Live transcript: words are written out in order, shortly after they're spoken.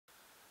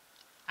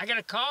I got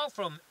a call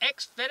from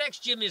ex-FedEx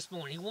Jimmy this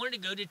morning. He wanted to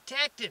go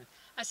detecting.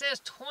 I said,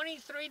 it's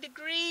 23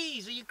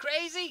 degrees. Are you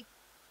crazy?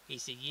 He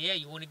said, yeah,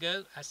 you want to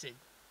go? I said,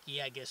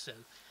 yeah, I guess so.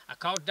 I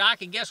called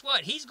Doc, and guess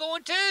what? He's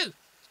going too.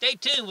 Stay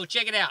tuned. We'll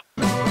check it out.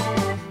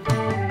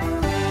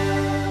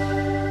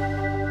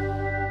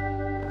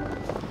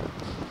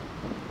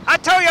 I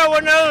told you I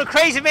wasn't a little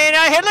crazy man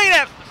out here. Look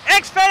at that.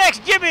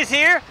 Ex-FedEx Jimmy's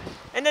here,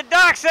 and the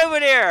Doc's over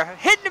there,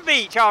 hitting the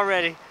beach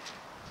already.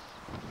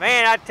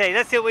 Man, I tell you,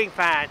 let's see what we can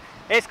find.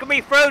 It's going to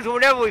be frozen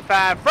whatever we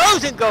find.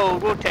 Frozen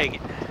gold, we'll take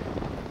it.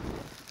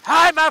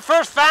 All right, my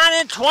first find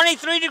in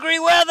 23-degree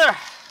weather.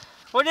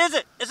 What is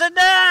it? It's a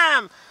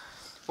dime.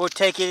 We'll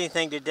take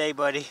anything today,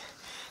 buddy,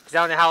 because I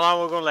don't know how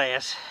long we're going to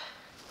last.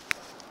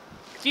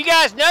 If you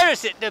guys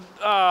noticed it, the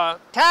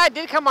tide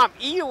did come up,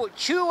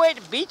 chew away at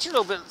the beach a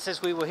little bit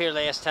since we were here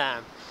last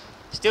time.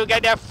 Still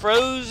got that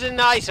frozen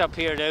ice up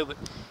here, though, but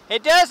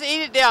it does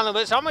eat it down a little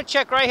bit. So I'm going to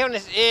check right here on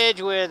this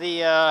edge where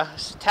the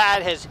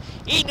tide has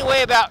eaten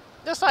away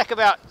just like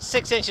about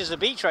 6 inches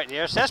of beach right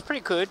there. So that's pretty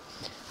good.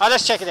 All right,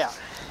 let's check it out.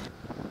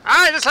 All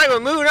right, looks like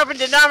we're moving up in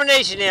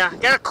denomination now.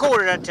 Got a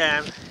quarter that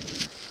time.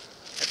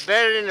 That's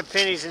better than the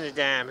pennies and the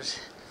dimes.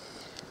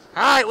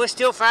 All right, we're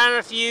still finding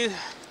a few.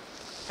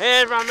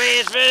 There's my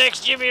man's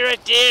FedEx Jimmy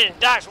right there, and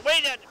Doc's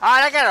way down. All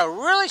right, I got a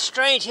really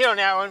strange hit on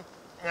that one.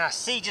 And I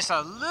see just a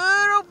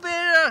little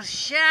bit of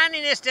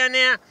shininess down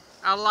there.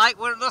 I like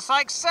what it looks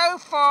like so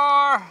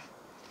far.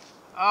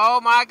 Oh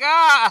my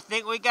God, I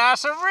think we got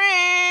some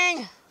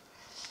ring.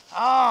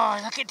 Oh,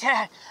 look at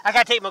that. I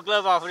gotta take my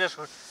glove off of this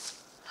one.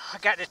 I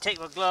got to take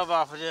my glove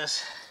off of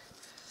this.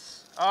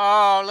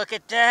 Oh, look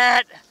at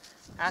that.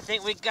 I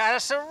think we got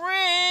us a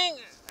ring,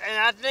 and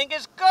I think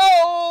it's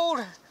gold.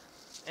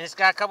 And it's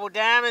got a couple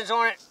diamonds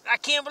on it. I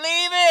can't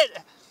believe it.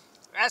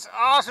 That's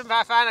awesome. If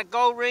I find a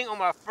gold ring on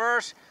my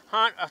first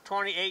hunt of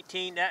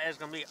 2018, that is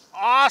going to be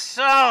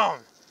awesome.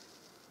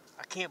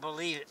 I can't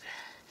believe it.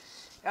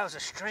 That was the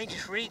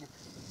strangest reading.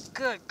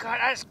 Good God,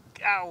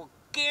 I will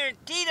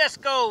guarantee that's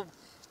gold.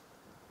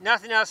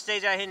 Nothing else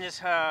stays out here in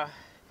this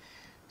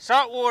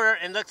salt water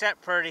and looks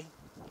that pretty.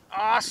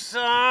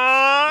 Awesome!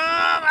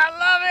 I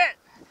love it!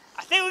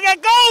 I think we got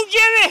gold,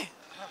 Jimmy!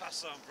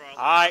 Awesome, brother.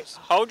 All right,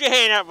 hold your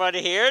hand up,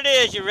 buddy. Here it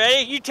is. You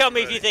ready? You tell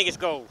me if you think it's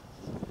gold.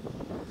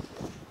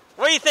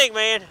 What do you think,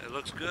 man? It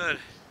looks good.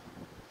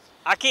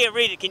 I can't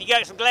read it. Can you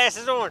got some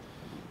glasses on?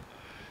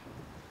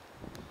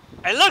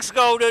 It looks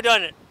gold, though,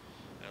 doesn't it?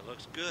 It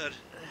looks good.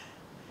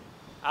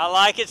 I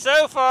like it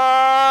so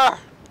far.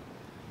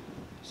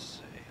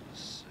 Let's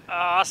see.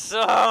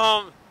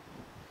 Awesome.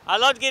 I'd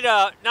love to get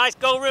a nice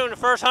gold ring on the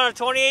first hunt of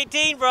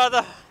 2018,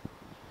 brother.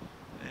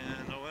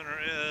 And the winner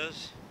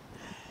is...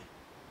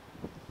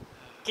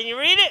 Can you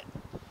read it?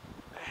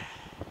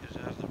 Is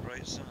out of the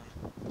bright sun.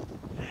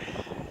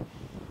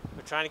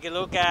 We're trying to get a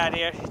little guide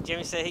here.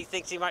 Jimmy said he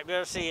thinks he might be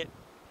able to see it.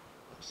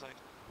 Looks like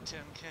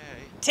 10K.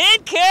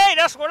 10K,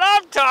 that's what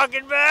I'm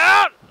talking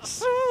about.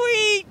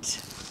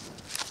 Sweet.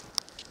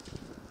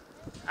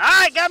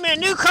 All right, got me a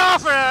new car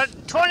for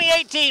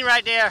 2018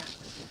 right there.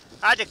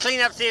 I had to clean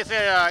up, see if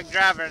it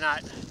drive it or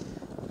not.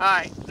 All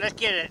right, let's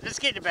get it. Let's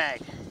get the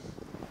bag.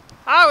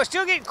 All right, we're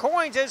still getting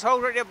coins. Those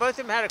holes right there, both of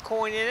them had a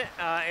coin in it,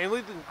 and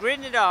we've been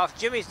gridding it off.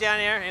 Jimmy's down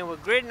there, and we're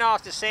gridding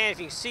off the sand. If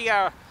you can see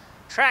our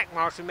track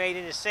marks we made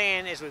in the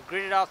sand as we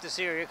gridded off this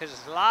area, because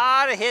there's a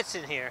lot of hits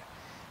in here.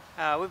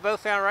 We both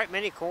found right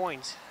many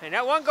coins, and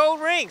that one gold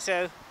ring.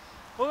 So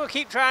we're gonna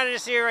keep trying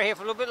this area right here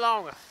for a little bit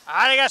longer. All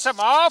right, I got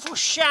something awful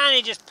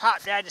shiny just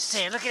popped out of the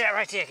sand. Look at that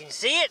right there. Can you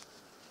see it?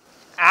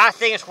 I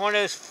think it's one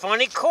of those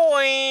funny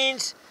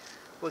coins.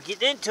 We'll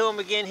get into them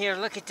again here.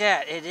 Look at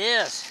that. It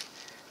is.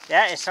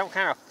 That is some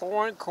kind of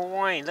foreign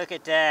coin. Look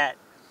at that.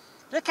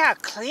 Look how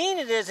clean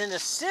it is in the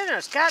center.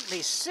 It's got to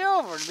be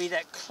silver to be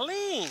that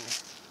clean.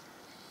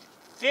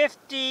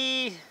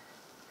 50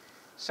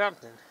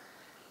 something.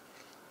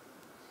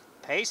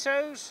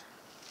 Pesos.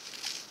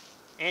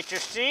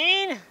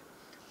 Interesting.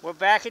 We're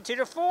back into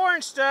the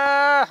foreign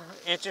stuff.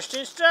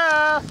 Interesting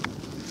stuff.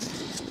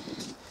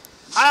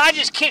 I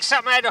just kicked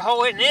something out of the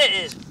hole and it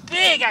is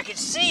big. I can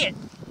see it.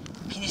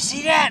 Can you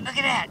see that? Look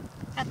at that.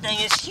 That thing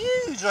is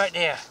huge right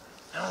there.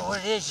 I don't know what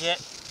it is yet,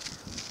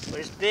 but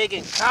it's big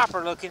and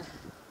copper looking.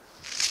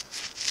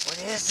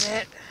 What is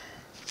it?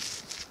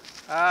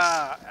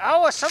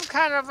 Oh, it's some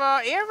kind of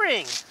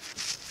earring.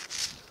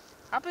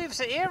 I believe it's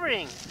an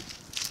earring.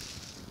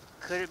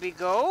 Could it be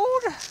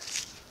gold?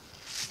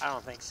 I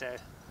don't think so.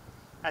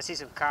 I see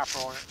some copper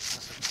on it.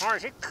 Some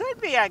tarnish. It could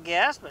be, I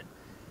guess, but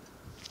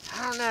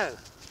I don't know.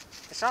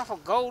 It's awful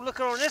gold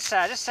looking on this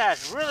side. This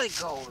side's really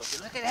gold looking.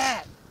 Look at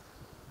that.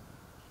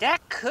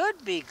 That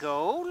could be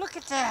gold. Look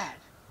at that.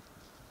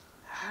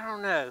 I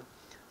don't know.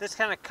 This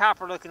kind of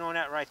copper looking on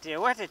that right there.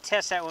 We'll have to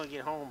test that when we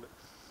get home.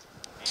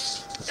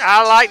 But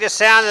I like the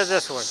sound of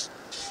this one.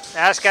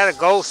 That's got a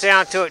gold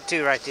sound to it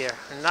too right there.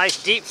 A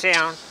nice deep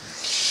sound.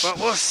 But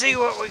we'll see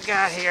what we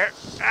got here.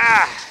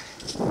 Ah,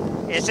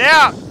 it's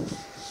out.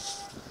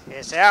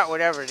 It's out,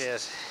 whatever it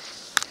is.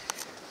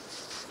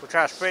 We'll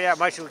try to spread it out as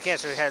much as we can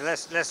so we have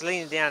less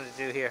leaning down to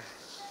do here.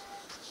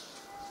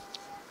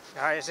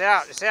 All right, it's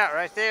out. It's out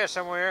right there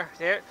somewhere.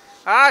 There.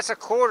 Ah, it's a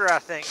quarter, I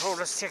think. Hold,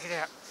 let's check it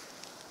out.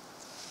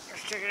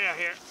 Let's check it out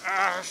here.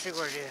 Ah, let's see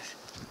what it is.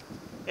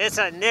 It's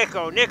a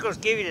nickel. Nickels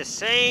give you the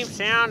same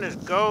sound as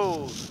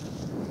gold.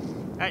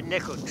 That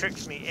nickel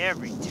tricks me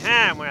every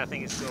time when I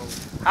think it's gold.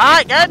 All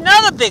right, got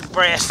another big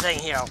brass thing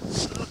here.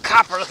 Little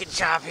copper-looking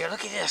job here.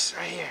 Look at this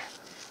right here.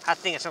 I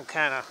think it's some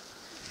kind of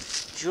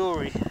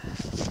jewelry,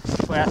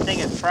 but I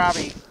think it's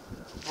probably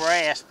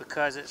brass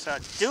because it's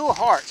dual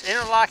hearts,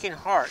 interlocking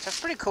hearts. That's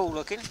pretty cool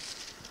looking.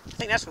 I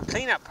think that's some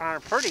cleanup powder,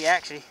 pretty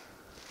actually.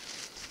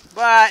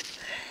 But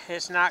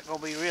it's not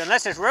gonna be real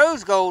unless it's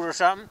rose gold or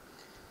something.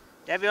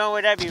 That'd be the only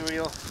way that'd be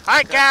real. All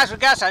right, guys, we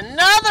got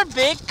another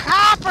big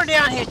copper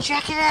down here.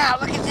 Check it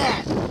out. Look at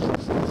that.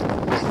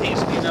 I think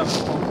it's gonna be another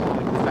 4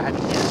 coin if I had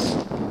to guess.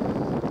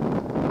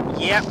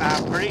 Yep,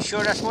 I'm pretty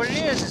sure that's what it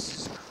is.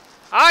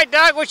 All right,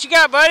 Doc, what you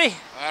got, buddy?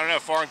 I don't know,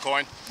 foreign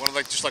coin.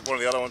 Just like one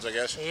of the other ones, I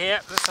guess.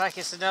 Yep, looks like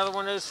it's another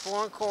one of those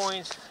foreign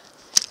coins.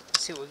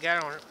 Let's see what we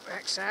got on the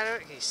back side of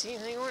it. Can you see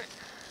anything on it?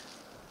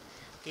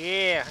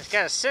 Yeah, it's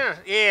got a center.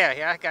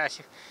 Yeah, I got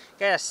you.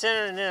 Got a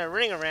center and then a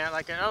ring around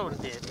like an other one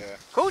did. Yeah.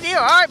 Cool deal.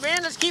 All right,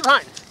 man, let's keep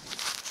hunting.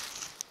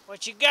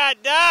 What you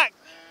got, Doc?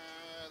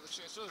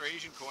 It's another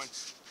Asian coin.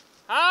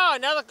 Oh,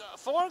 another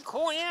foreign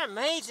coin. Yeah,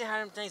 amazing how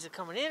them things are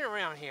coming in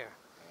around here.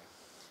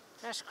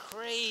 That's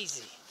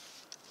crazy.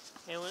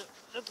 And it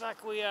looks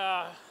like we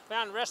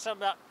found the rest of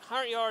them about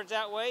 100 yards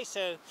that way,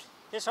 so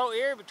this whole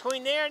area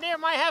between there and there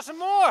might have some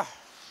more.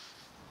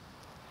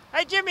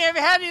 Hey, Jimmy, have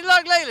you had any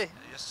luck lately?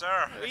 Yes,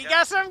 sir. You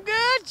got something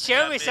good?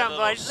 Show me something,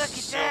 buddy. Look at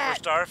silver that.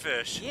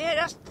 starfish. Yeah,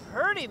 that's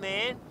pretty,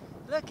 man.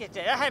 Look at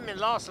that. That hasn't been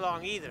lost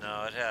long either.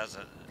 No, it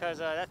hasn't. Because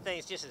that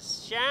thing's just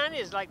as shiny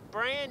as like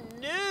brand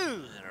new.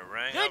 And it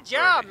rang Good out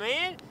job, pretty.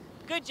 man.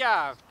 Good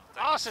job.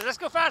 Awesome. Let's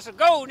go find some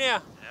gold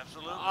now.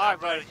 Absolutely. All right,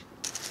 buddy.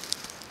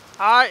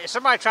 All right,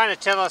 somebody trying to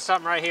tell us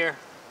something right here.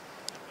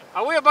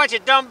 Are we a bunch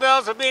of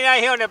dumbbells for being out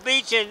here on the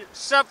beach in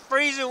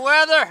sub-freezing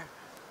weather?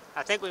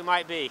 I think we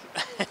might be,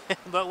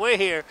 but we're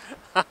here.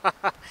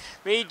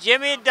 Me,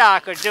 Jimmy, and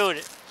Doc are doing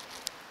it.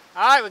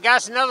 All right, we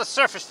got another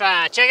surface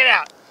find. Check it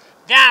out.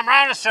 Down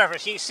right on the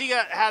surface. You can see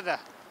how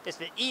it's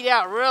been eat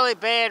out really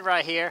bad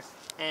right here,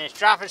 and it's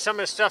dropping some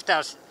of the stuff that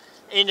was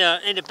in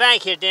the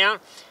bank here down.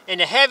 And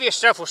the heavier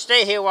stuff will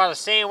stay here while the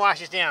sand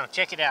washes down.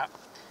 Check it out.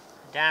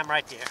 Down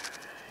right there.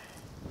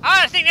 All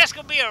right, I think that's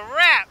gonna be a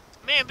wrap.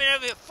 Man, been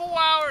over here 4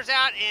 hours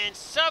out in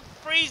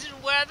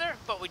sub-freezing weather,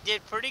 but we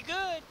did pretty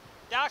good.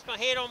 Doc's gonna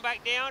head on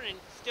back down and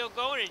still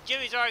going, and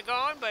Jimmy's already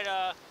gone, but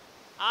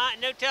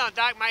no telling.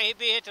 Doc might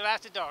be here till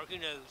after dark, who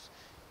knows.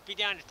 Be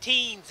down to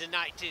teens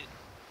tonight too.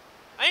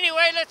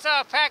 Anyway, let's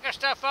pack our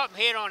stuff up and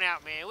head on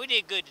out, man. We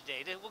did good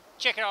today. We'll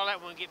check it all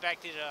out when we get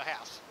back to the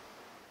house.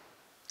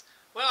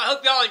 Well, I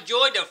hope y'all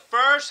enjoyed the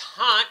first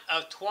hunt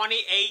of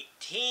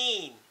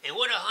 2018. And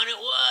what a hunt it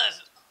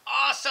was.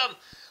 Awesome.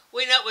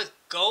 We ended up with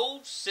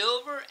gold,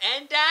 silver,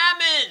 and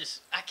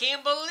diamonds. I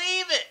can't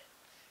believe it.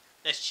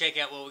 Let's check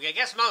out what we got. I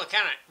got some other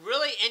kind of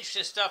really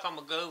interesting stuff I'm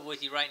going to go over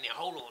with you right now.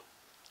 Hold on.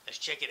 Let's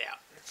check it out.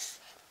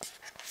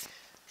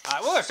 All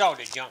right, we're going to start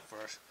with the junk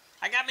first.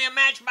 I got me a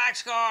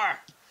Matchbox car.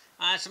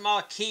 Some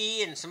other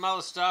key and some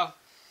other stuff.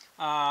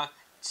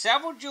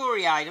 Several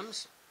jewelry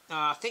items.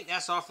 I think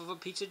that's off of a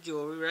piece of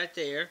jewelry right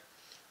there.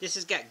 This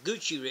has got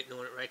Gucci written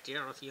on it right there. I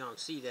don't know if you all can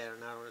see that or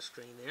not on the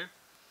screen there.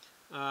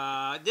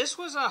 This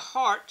was a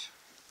heart.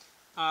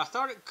 I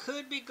thought it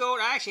could be gold.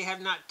 I actually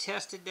have not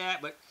tested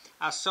that, but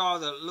I saw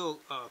the little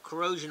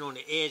corrosion on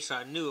the edge, so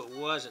I knew it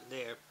wasn't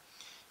there.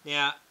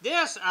 Now,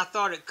 this I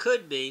thought it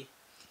could be,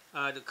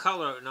 the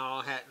color and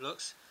all how it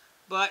looks,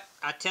 but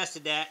I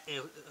tested that,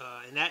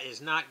 and that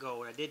is not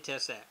gold. I did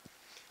test that.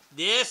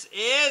 This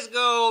is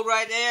gold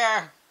right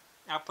there.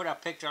 I'll put a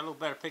picture, a little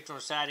better picture on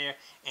the side there,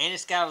 and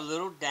it's got a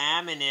little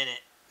diamond in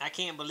it. I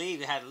can't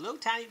believe it had a little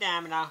tiny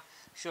diamond. I'll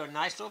show a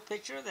nice little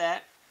picture of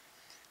that.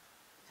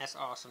 That's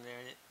awesome there,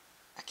 isn't it?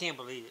 I can't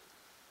believe it.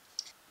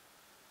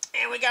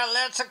 And we got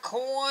lots of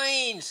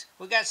coins.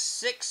 We got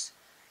 6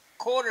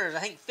 quarters, I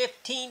think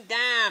 15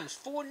 dimes,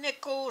 4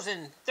 nickels,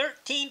 and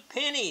 13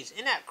 pennies.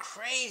 Isn't that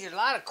crazy? A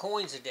lot of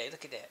coins today.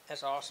 Look at that.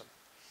 That's awesome.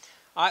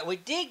 All right, we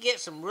did get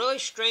some really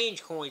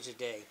strange coins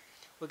today.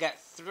 We got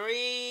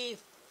 3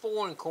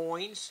 foreign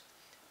coins,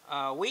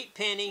 a wheat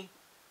penny,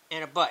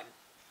 and a button.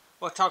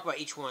 We'll talk about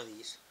each one of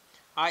these.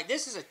 All right,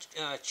 this is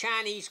a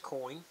Chinese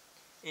coin.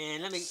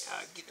 And let me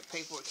get the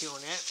paperwork here on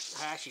that.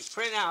 I actually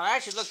printed out. I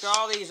actually looked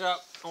all these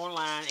up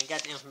online and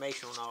got the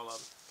information on all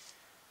of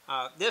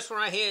them. This one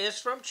right here is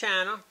from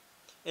China.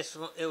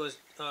 It was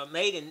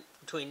made in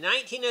between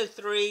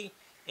 1903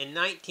 and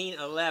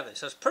 1911.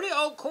 So it's a pretty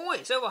old coin.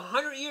 It's over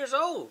 100 years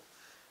old,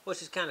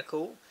 which is kind of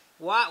cool.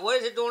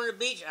 What is it doing on the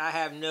beach? I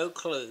have no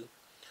clue.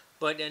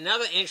 But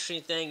another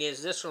interesting thing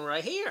is this one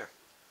right here.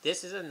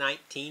 This is a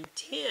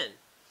 1910.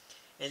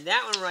 And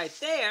that one right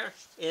there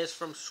is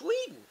from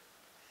Sweden.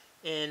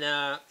 And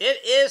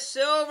it is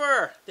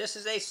silver. This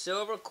is a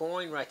silver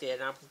coin right there.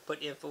 And I'll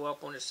put info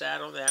up on the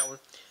side on that one.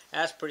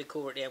 That's pretty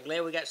cool right there. I'm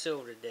glad we got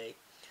silver today.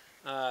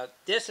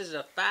 This is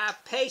a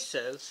 5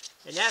 peso,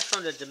 and that's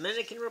from the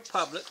Dominican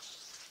Republic.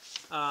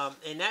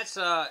 And that's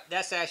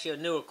actually a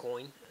newer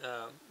coin.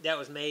 That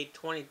was made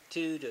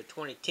 22 to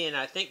 2010.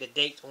 I think the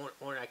date's on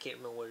it. I can't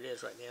remember what it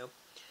is right now.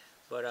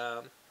 But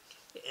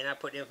and I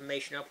put the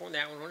information up on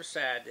that one on the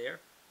side there.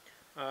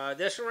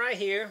 This one right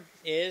here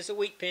is a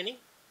wheat penny.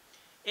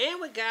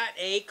 And we got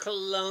a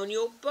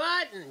colonial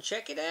button.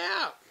 Check it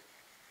out.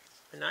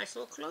 A nice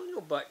little colonial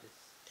button.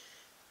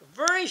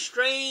 Very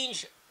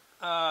strange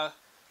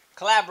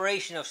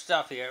collaboration of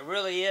stuff here. It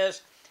really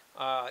is.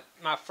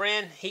 My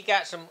friend, he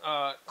got some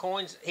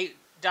coins.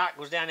 Doc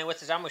was down there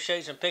with us. I'm going to show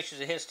you some pictures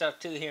of his stuff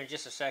too here in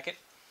just a second.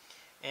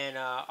 And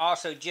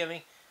also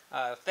Jimmy,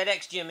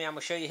 FedEx Jimmy, I'm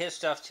going to show you his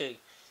stuff too.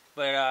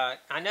 But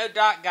I know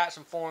Doc got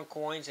some foreign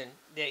coins, and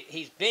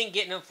he's been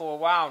getting them for a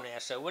while now.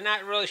 So we're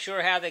not really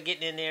sure how they're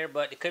getting in there,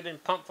 but it could have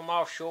been pumped from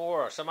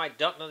offshore or somebody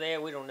dumped them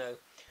there. We don't know.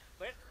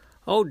 But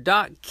old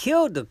Doc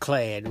killed the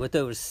clad with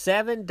over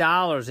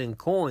 $7 in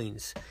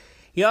coins.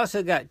 He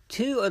also got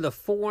 2 of the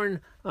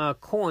foreign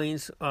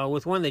coins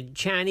with one of the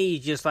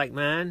Chinese, just like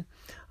mine.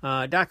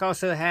 Doc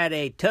also had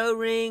a toe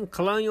ring,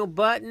 colonial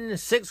button,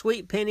 6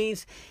 wheat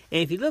pennies.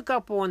 And if you look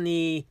up on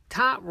the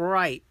top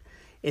right,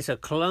 it's a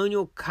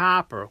colonial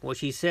copper,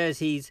 which he says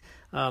he's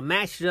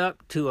matched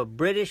up to a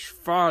British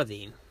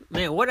farthing.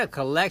 Man, what a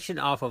collection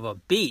off of a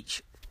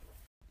beach.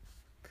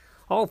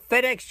 Old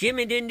FedEx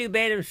Jimmy didn't do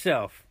bad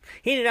himself.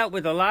 He ended up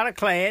with a lot of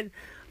clad,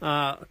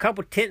 a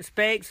couple tent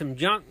spakes, some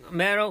junk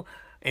metal,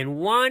 and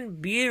one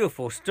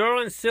beautiful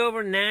sterling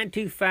silver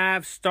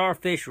 925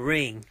 starfish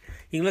ring.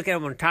 You can look at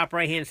it on the top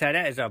right hand side.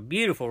 That is a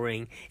beautiful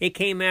ring. It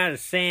came out of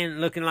sand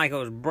looking like it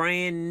was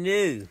brand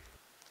new.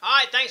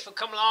 Alright, thanks for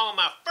coming along on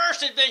my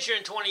first adventure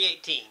in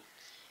 2018.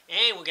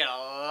 And we got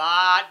a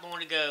lot more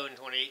to go in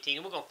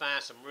 2018. We're going to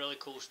find some really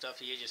cool stuff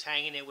here. Just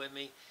hanging in with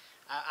me.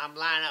 I'm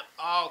lining up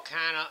all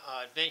kind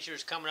of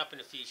adventures coming up in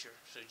the future.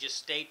 So just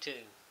stay tuned.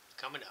 It's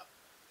coming up.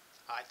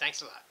 Alright,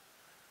 thanks a lot.